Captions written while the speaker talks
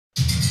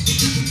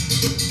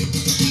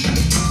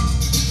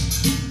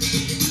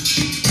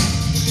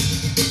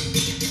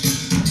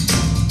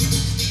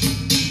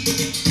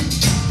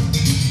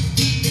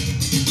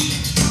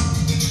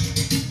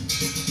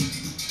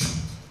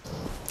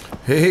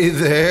Hey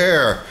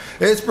there,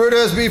 it's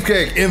Brutus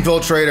Beefcake,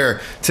 Infiltrator.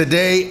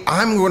 Today,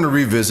 I'm going to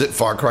revisit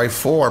Far Cry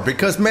 4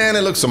 because, man,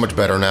 it looks so much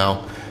better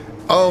now.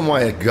 Oh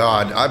my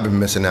god, I've been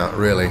missing out,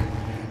 really.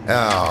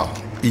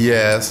 Oh,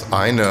 yes,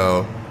 I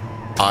know.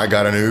 I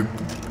got a new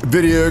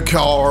video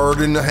card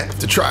and I have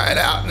to try it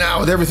out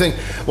now with everything.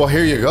 Well,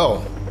 here you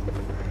go.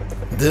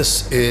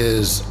 This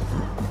is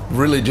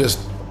really just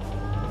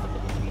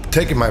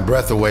taking my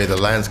breath away, the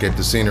landscape,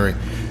 the scenery.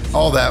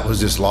 All that was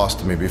just lost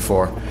to me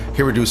before.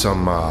 Here we do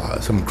some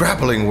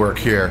grappling work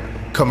here,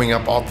 coming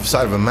up off the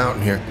side of a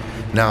mountain here.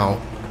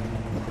 Now,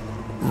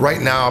 right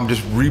now I'm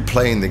just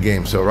replaying the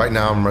game. So right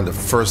now I'm on the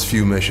first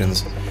few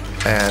missions,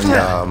 and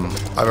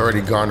I've already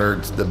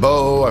garnered the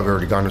bow, I've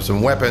already garnered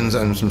some weapons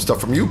and some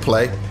stuff from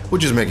Uplay,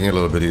 which is making it a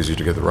little bit easier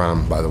to get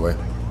around, by the way.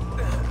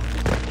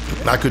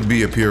 I could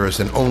be a purist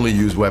and only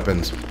use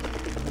weapons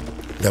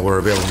that were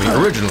available to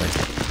me originally.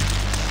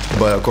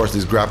 But of course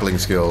these grappling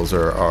skills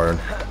are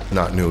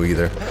not new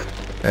either.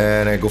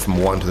 And I go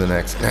from one to the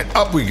next, and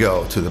up we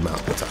go to the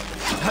mountaintop.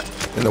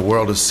 And the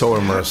world is so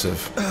immersive.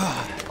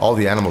 All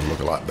the animals look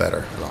a lot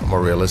better, a lot more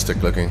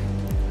realistic looking.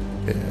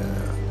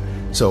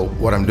 Yeah. So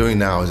what I'm doing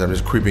now is I'm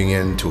just creeping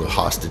into a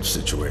hostage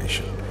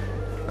situation.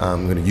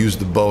 I'm going to use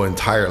the bow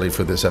entirely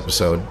for this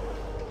episode,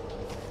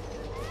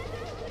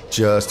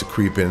 just to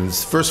creep in.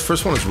 This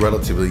first one is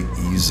relatively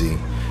easy.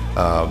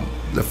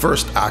 The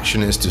first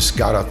action is to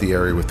scout out the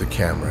area with the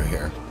camera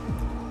here.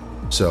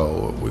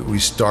 So we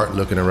start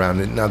looking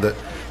around. Now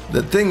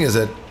the thing is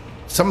that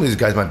some of these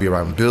guys might be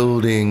around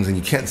buildings and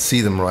you can't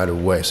see them right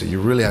away. So you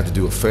really have to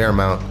do a fair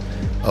amount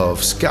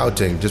of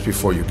scouting just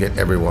before you get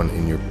everyone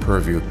in your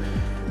purview.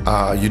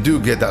 You do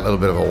get that little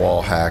bit of a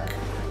wall hack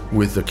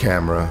with the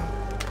camera,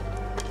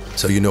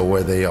 so you know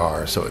where they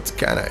are. So it's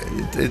kind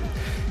of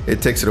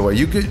it takes it away.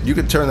 You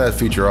could turn that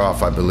feature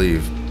off, I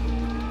believe,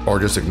 or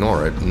just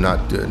ignore it, and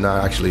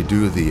not actually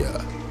do the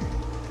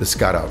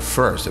scout out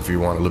first if you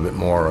want a little bit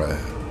more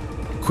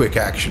quick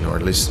action, or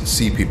at least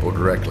see people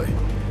directly.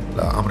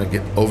 I'm gonna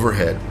get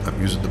overhead.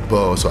 I'm using the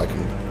bow so I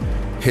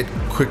can hit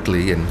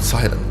quickly and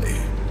silently.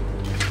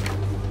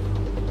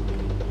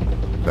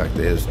 In fact,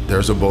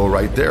 there's a bow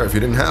right there if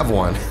you didn't have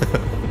one.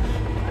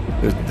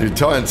 They're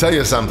trying to tell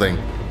you something.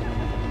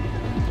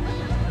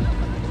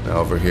 Now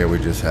over here we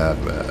just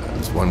have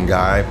this one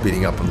guy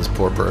beating up on this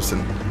poor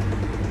person.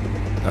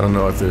 I don't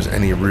know if there's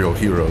any real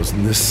heroes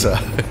in this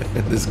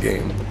in this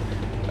game.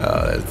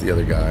 That's the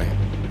other guy.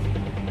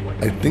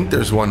 I think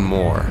there's one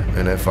more,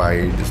 and if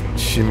I just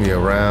shimmy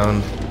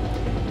around,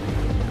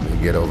 let me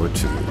get over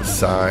to the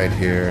side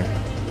here.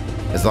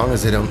 As long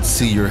as they don't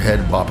see your head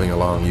bopping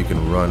along, you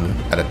can run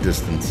at a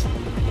distance.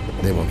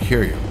 They won't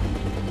hear you.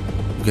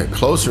 You get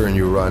closer and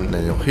you run, and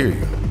they'll hear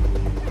you.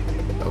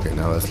 Okay,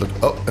 now let's look.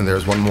 Oh, and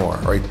there's one more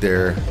right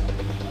there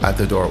at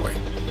the doorway.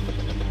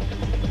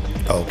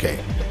 Okay,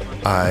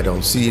 I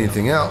don't see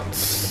anything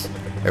else.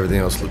 Everything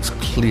else looks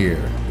clear.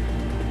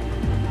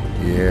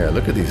 Yeah,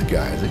 look at these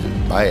guys. They're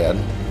just bad.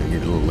 They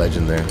get a little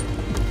legend there.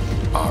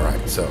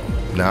 Alright, so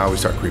now we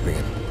start creeping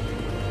in.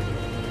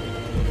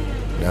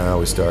 Now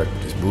we start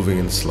just moving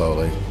in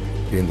slowly,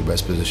 getting the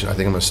best position. I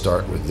think I'm going to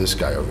start with this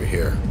guy over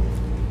here.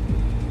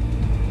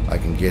 I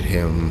can get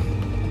him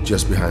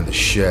just behind the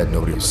shed.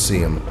 Nobody will see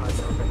him.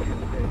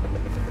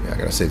 Yeah, I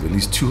got to save at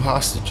least 2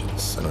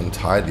 hostages and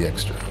untie the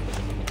extra.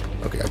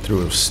 Okay, I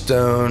threw a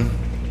stone.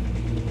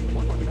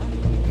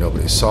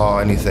 Nobody saw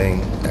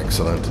anything.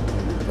 Excellent.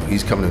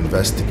 He's coming to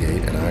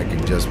investigate, and I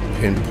can just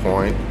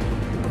pinpoint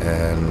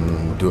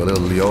and do a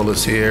little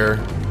Leolis here.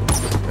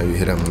 Maybe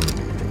hit him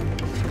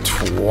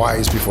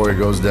twice before he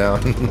goes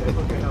down.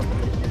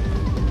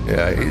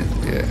 Yeah,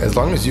 as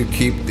long as you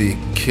keep the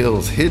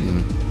kills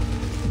hidden,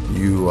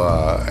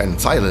 and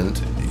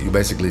silent, you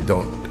basically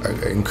don't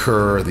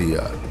incur the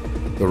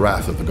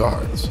wrath of the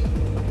guards.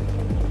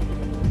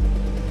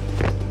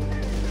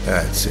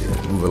 Let's see,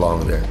 move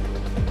along there.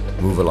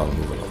 Move along,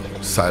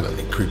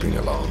 silently creeping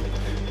along.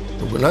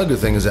 Another good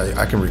thing is that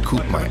I can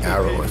recoup my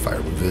arrow if I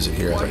revisit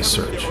here as I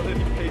search.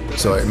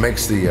 So it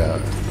makes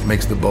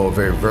the bow a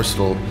very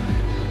versatile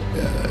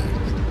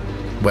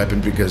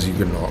weapon, because you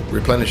can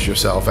replenish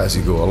yourself as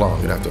you go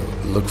along. You don't have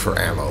to look for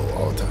ammo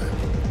all the time.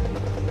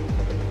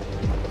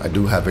 I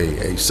do have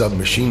a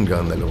submachine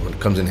gun that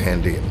comes in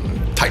handy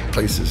in tight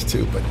places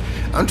too, but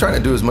I'm trying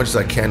to do as much as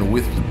I can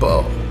with the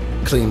bow.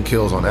 Clean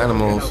kills on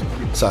animals,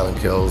 silent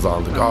kills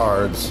on the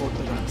guards.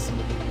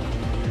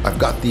 I've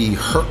got the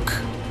Herc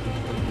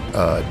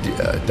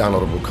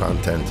downloadable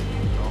content,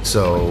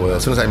 so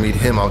as soon as I meet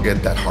him, I'll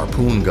get that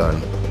harpoon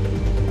gun.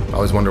 I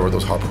always wonder what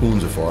those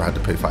harpoons are for. I had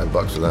to pay $5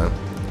 for that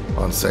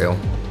on sale.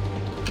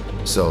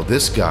 So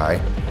this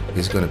guy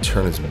is going to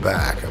turn his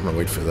back. I'm going to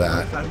wait for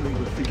that.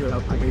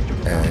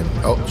 And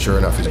oh, sure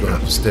enough, he's going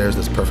up the stairs.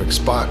 That's a perfect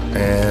spot,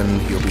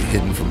 and he'll be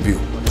hidden from view.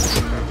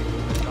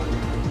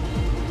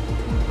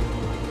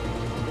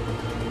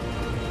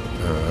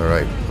 All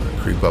right,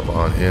 creep up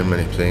on him.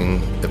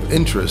 Anything of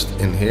interest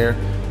in here?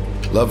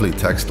 Lovely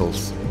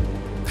textiles.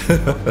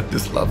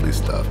 Just lovely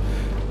stuff.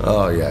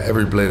 Oh yeah,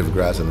 every blade of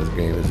grass in this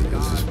game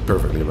is just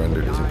perfectly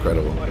rendered. It's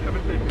incredible.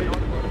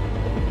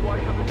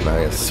 And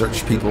I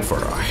search people for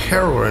a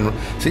heroin.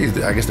 See,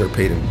 I guess they're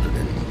paid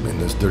in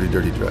this dirty,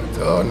 dirty drugs.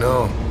 Oh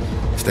no.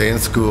 Stay in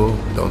school.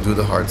 Don't do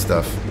the hard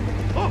stuff.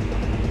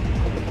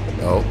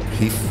 Oh,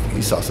 he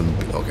saw some.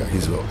 Okay,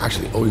 he's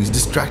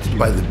distracted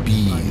by the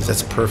bees.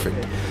 That's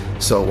perfect.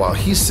 So while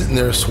he's sitting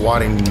there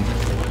swatting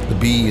the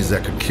bees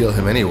that could kill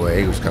him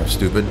anyway, it was kind of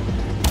stupid.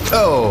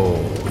 Oh,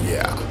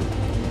 yeah.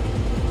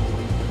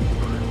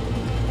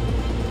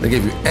 They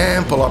gave you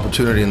ample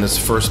opportunity in this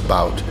first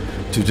bout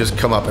to just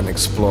come up and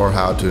explore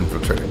how to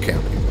infiltrate a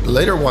camp.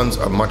 Later ones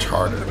are much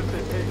harder.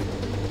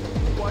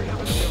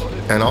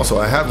 And also,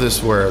 I have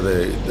this where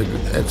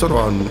it's sort of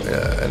on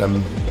at a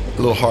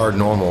little hard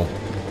normal.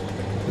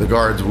 The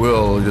guards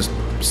will just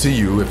see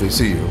you if they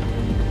see you.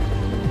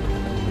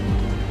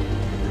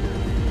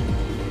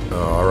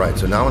 Alright,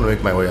 so now I'm going to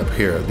make my way up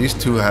here. These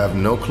two have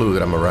no clue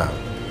that I'm around.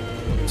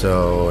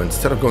 So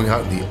instead of going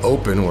out in the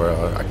open where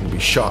I can be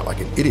shot like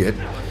an idiot,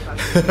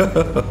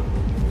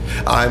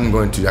 I'm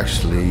going to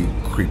actually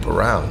creep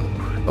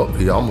around. Oh,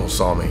 he almost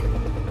saw me.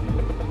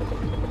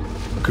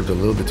 Creeped a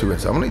little bit too in.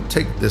 So I'm going to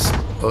take this.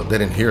 Oh, they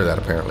didn't hear that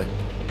apparently.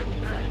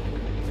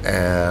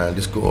 And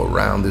just go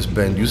around this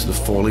bend. Use the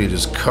foliage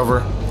as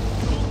cover.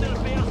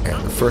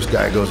 And the first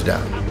guy goes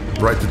down.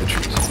 Right through the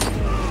trees.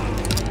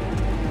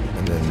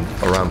 And then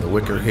around the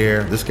wicker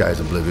here. This guy's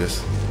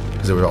oblivious.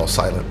 Because they were all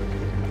silent.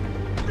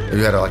 If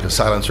you had like a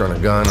silencer on a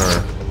gun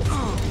or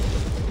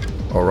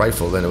a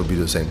rifle, then it would be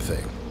the same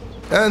thing.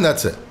 And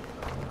that's it.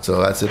 So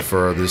that's it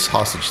for this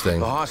hostage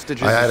thing. I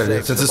added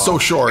it, since it's so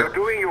short,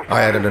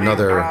 I added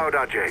another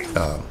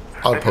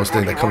outpost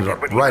thing that comes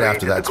up right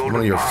after that. It's one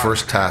of your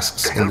first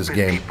tasks in this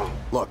game.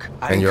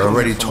 And you're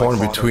already torn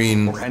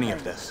between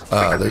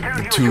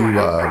the two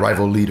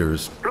rival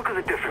leaders. Look at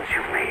the difference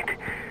you've made.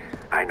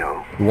 I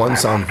know. One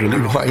sounds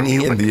really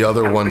whiny and the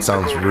other one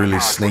sounds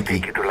really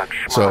snaky.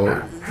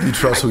 So you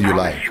trust who you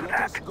like.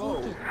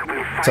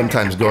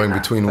 Sometimes going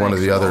between one or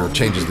the other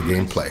changes the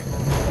gameplay.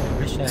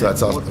 So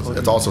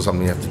that's also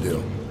something you have to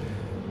do.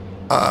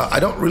 I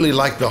don't really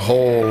like the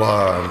whole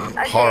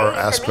horror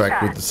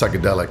aspect with the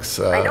psychedelics.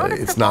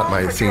 It's not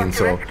my scene,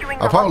 so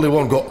I probably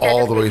won't go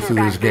all the way through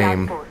this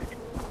game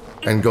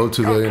and go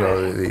to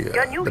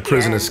the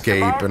prison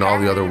escape and all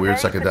the other weird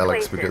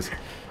psychedelics, because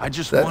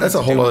that's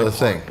a whole other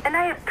thing. And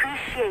I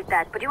appreciate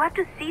that, but you have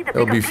to see the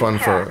It'll be fun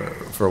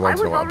for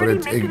once in a while, but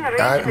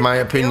in my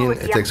opinion,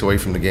 it takes away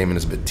from the game and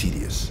it's a bit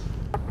tedious.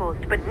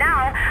 But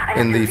now,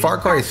 in the Far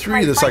Cry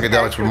 3, the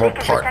psychedelics were more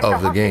part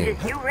of the game.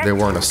 They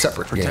weren't a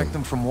separate game. Protect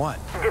them from what?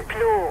 The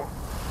flu.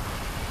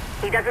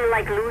 He doesn't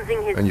like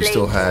losing his and you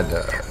still had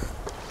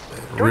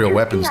real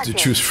weapons to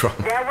choose from.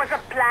 There was a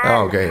plan,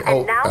 oh, okay.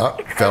 Oh,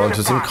 fell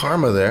into some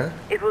karma there.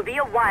 It will be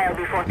a while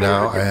before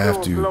now I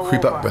have to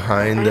creep up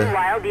behind.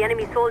 Meanwhile, the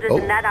enemy soldiers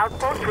in that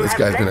outpost will this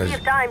guy's gonna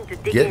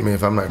get me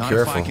if I'm not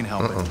careful.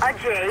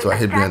 So I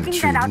hid behind the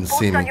tree, didn't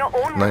see me.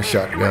 Nice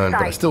shotgun,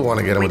 but I still want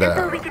to get him with that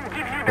arrow.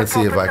 Let's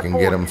see if I can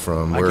get him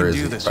from, where is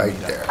he? Right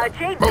there.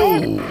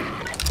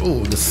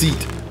 Oh, the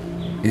seat.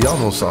 He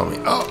almost saw me.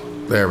 Oh,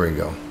 there we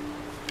go.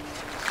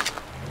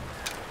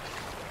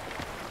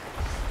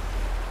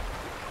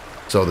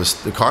 So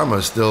the karma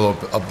is still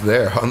up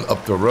there,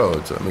 up the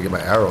road. So let me get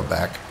my arrow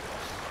back.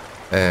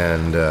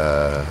 And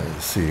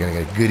let's see, you're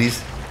gonna get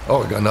goodies.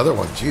 Oh, I got another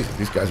one. Jesus,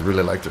 these guys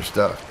really like their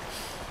stuff.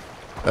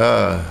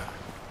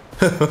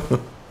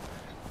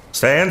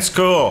 Stay in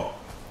school.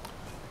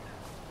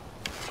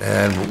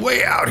 And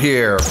way out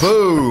here,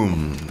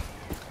 boom.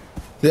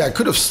 Yeah, I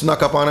could have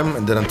snuck up on him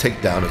and done a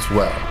takedown as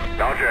well.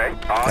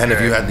 And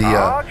if you had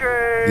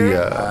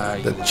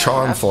the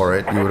charm for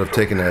it, you would have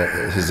taken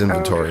his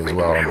inventory as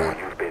well on that.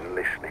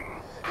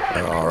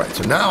 All right,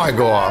 so now I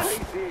go off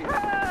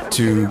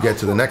to get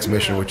to the next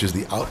mission, which is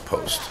the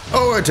outpost.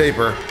 Oh, a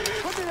taper.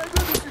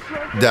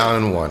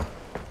 Down in one.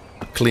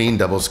 Clean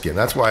double skin.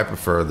 That's why I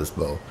prefer this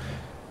bow.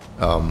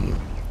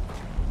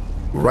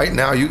 Right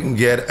now, you can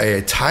get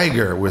a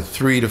tiger with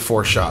 3 to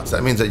 4 shots.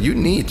 That means that you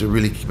need to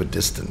really keep a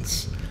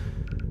distance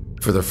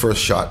for the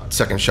first shot,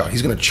 second shot.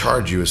 He's going to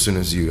charge you as soon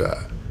as you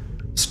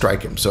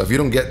strike him. So if you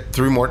don't get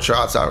 3 more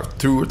shots out,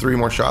 2 or 3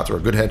 more shots, or a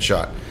good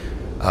headshot,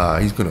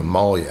 he's going to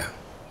maul you.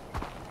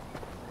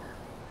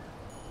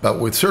 But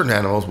with certain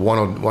animals,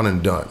 one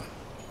and done.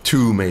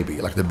 2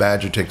 maybe, like the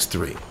badger takes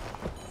 3.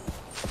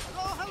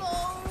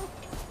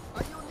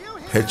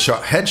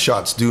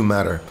 Headshots do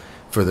matter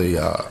for the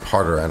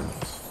harder animals.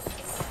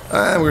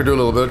 And we're going to do a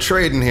little bit of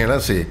trading here.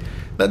 Let's see.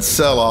 Let's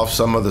sell off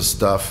some of the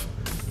stuff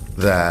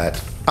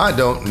that I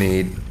don't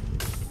need.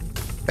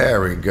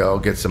 There we go.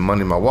 Get some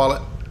money in my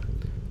wallet.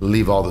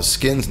 Leave all the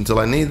skins until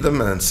I need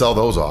them and then sell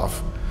those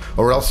off.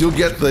 Or else you'll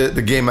get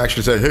the game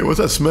actually say, hey, what's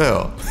that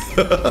smell?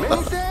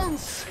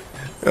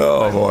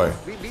 Oh boy.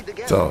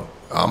 So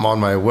I'm on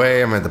my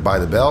way. I'm at to buy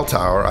the bell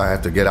tower. I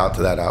have to get out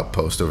to that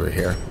outpost over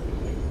here.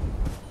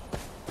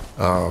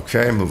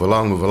 Okay, move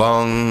along, move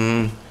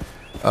along.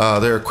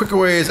 There are quicker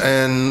ways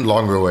and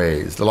longer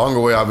ways. The longer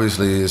way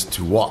obviously is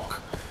to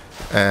walk.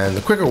 And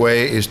the quicker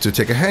way is to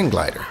take a hang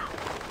glider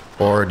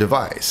or a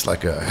device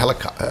like a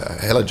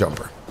heli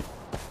jumper.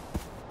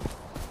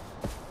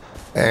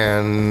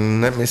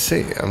 And let me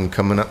see. I'm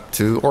coming up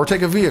to, or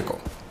take a vehicle.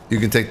 You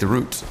can take the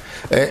routes.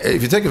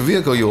 If you take a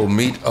vehicle, you'll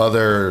meet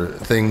other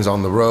things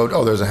on the road.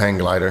 Oh, there's a hang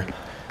glider.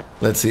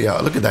 Let's see.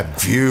 Look at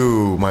that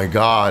view. My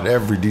God,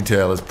 every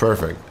detail is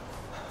perfect.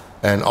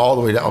 And all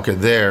the way down. Okay,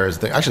 there's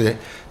the. Actually,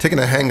 taking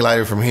a hang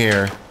glider from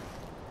here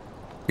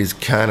is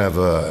kind of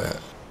a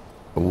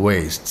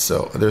waste.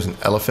 So there's an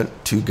elephant,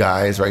 2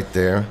 guys right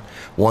there.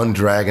 One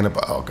dragging a.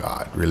 Oh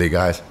God, really,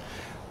 guys?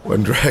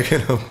 One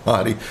dragging a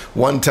body.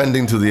 One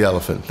tending to the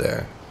elephant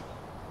there.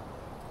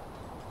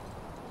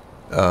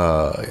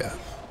 Yeah.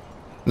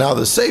 Now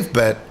the safe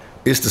bet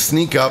is to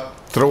sneak up,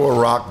 throw a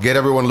rock, get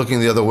everyone looking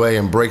the other way,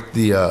 and break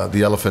the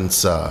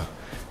elephant's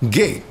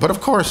gate. But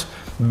of course,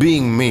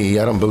 being me,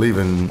 I don't believe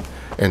in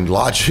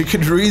logic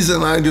and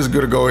reason. I'm just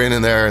gonna go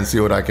in there and see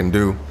what I can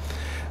do.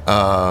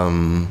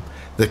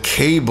 The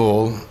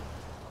cable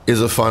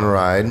is a fun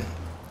ride,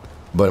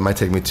 but it might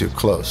take me too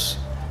close.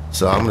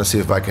 So I'm gonna see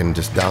if I can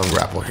just down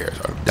grapple here.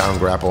 So down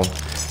grapple,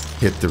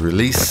 hit the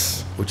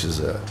release, which is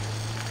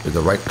with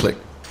the right click.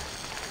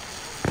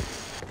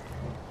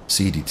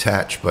 See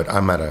detach, but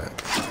I'm at a.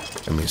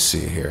 Let me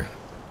see here.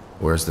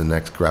 Where's the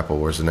next grapple?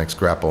 Where's the next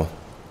grapple?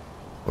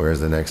 Where's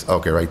the next?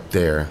 Okay, right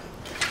there.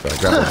 So I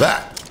grapple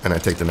that, and I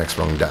take the next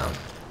rung down,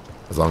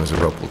 as long as the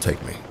rope will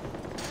take me.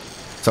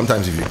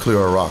 Sometimes if you clear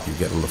a rock, you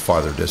get a little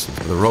farther distance.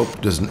 But the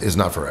rope is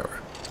not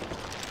forever.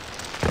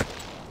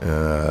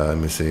 Let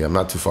me see. I'm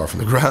not too far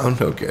from the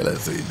ground. Okay,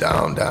 let's see.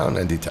 Down, down,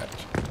 and detach.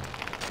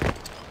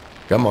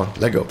 Come on,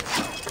 let go.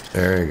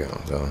 There you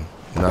go. So,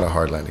 not a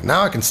hard landing.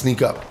 Now I can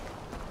sneak up.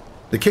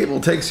 The cable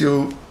takes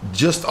you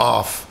just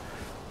off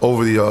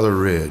over the other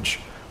ridge,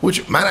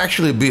 which might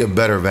actually be a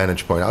better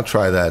vantage point. I'll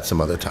try that some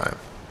other time.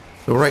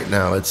 So right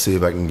now, let's see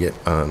if I can get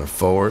on a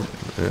forward.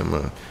 I'm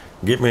gonna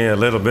get me a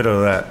little bit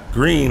of that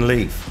green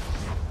leaf.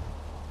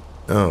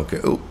 Okay.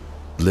 Oh,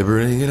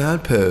 liberating an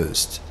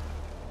outpost.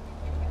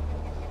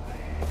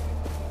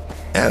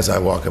 As I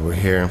walk over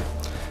here.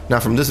 Now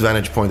from this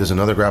vantage point, there's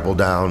another grapple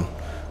down.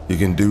 You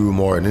can do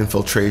more an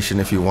infiltration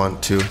if you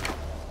want to.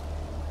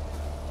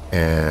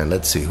 And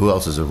let's see, who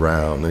else is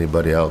around?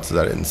 Anybody else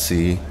that I didn't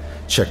see?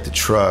 Check the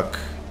truck.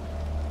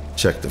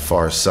 Check the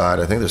far side.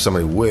 I think there's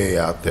somebody way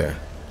out there.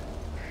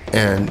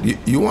 And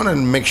you want to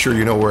make sure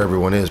you know where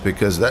everyone is,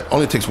 because that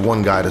only takes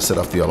one guy to set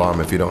off the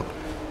alarm if you don't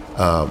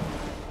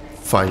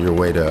find your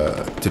way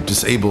to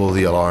disable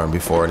the alarm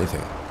before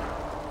anything.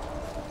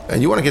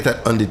 And you want to get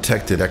that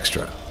undetected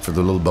extra for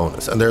the little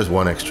bonus. And there's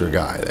one extra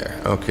guy there.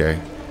 Okay.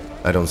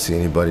 I don't see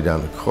anybody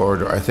down the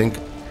corridor. I think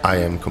I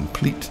am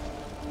complete.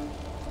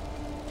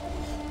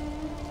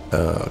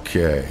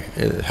 Okay.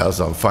 It has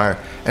on fire.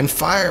 And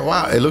fire,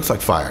 wow, it looks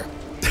like fire.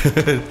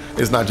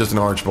 It's not just an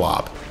orange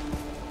blob.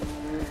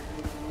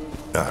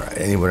 Alright,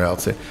 anywhere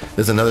else?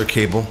 There's another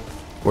cable.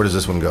 Where does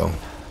this one go?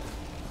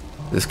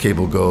 This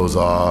cable goes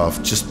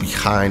off just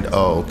behind.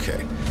 Oh,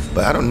 okay.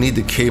 But I don't need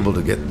the cable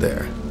to get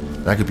there.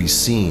 I could be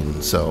seen,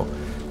 so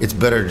it's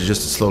better to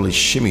just slowly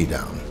shimmy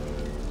down.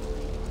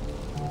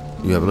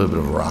 You have a little bit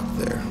of rock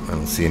there. I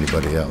don't see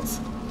anybody else.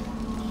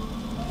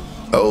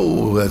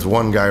 Oh, there's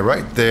one guy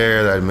right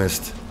there that I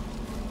missed.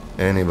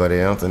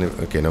 Anybody else?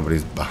 Okay,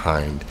 nobody's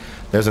behind.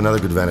 There's another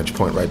good vantage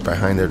point right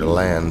behind there to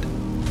land.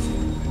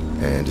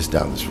 And just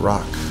down this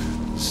rock.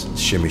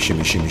 Shimmy,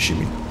 shimmy, shimmy,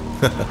 shimmy.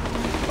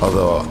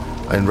 Although,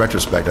 in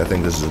retrospect, I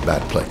think this is a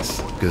bad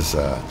place, because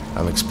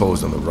I'm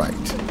exposed on the right.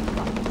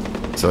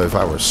 So if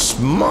I were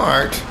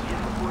smart,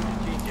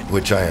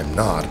 which I am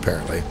not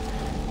apparently,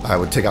 I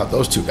would take out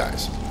those 2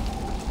 guys.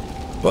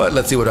 But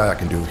let's see what I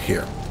can do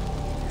here.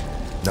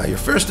 Now your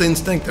first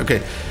instinct,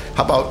 okay,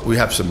 how about we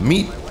have some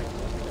meat?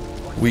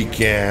 We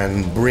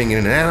can bring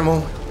in an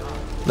animal.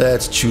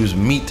 Let's choose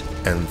meat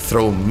and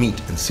throw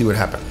meat and see what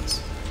happens.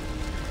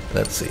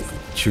 Let's see,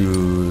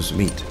 choose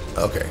meat.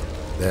 Okay,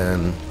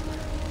 then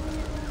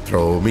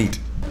throw meat.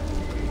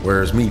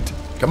 Where's meat?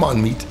 Come on,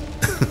 meat.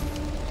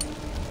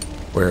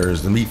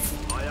 Where's the beef?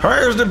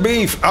 Where's the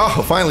beef?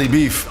 Oh, finally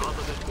beef.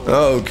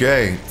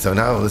 Okay, so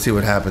now let's see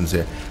what happens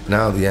here.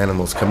 Now the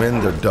animals come in.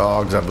 They're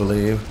dogs, I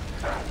believe.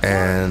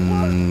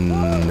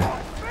 And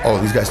oh,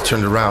 these guys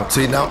turned around.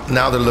 See,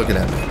 now they're looking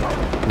at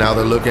me. Now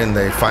they're looking.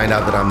 They find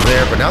out that I'm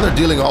there, but now they're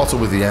dealing also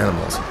with the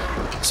animals.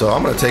 So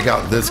I'm gonna take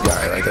out this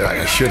guy right there. Like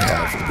I should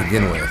have to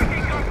begin with.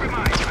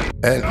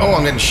 And oh,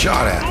 I'm getting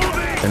shot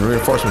at. And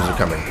reinforcements are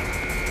coming.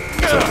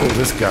 So oh,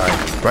 this guy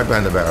right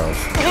behind the barrels.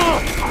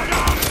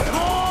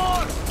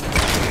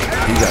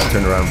 He got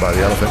turned around by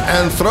the elephant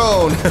and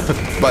thrown.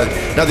 But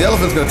now the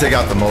elephant's going to take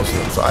out the most of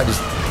them. So I just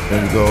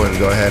going to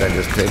go ahead and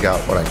just take out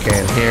what I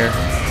can here.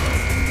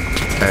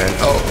 And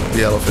oh,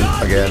 the elephant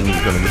again is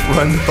going to just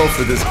run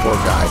over this poor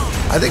guy.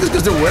 I think it's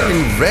because they're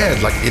wearing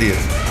red like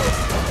idiots.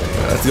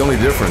 That's the only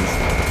difference.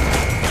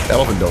 The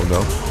elephant don't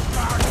know.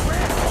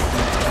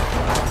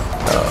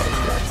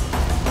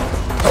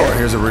 Oh,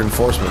 here's a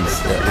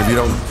reinforcements. Yeah, if you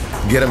don't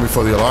get him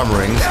before the alarm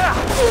rings.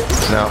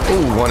 Now,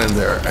 oh, one in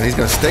there. And he's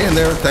going to stay in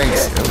there.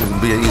 Thanks. It'll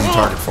be an easy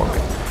target for me.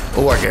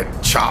 Oh, I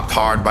get chopped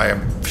hard by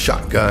a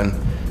shotgun.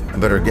 I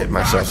better get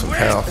myself some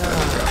health. There we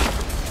go.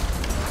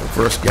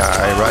 First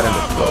guy right in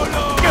the throat.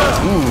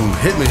 Ooh,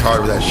 hit me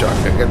hard with that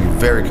shotgun. I gotta be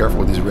very careful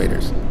with these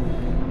raiders.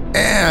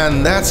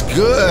 And that's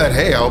good.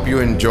 Hey, I hope you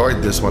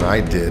enjoyed this one.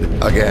 I did.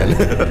 Again,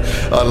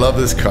 I love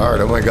this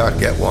card. Oh my God,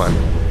 get one.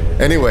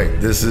 Anyway,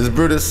 this is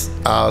Brutus.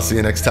 I'll see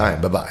you next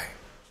time. Bye-bye.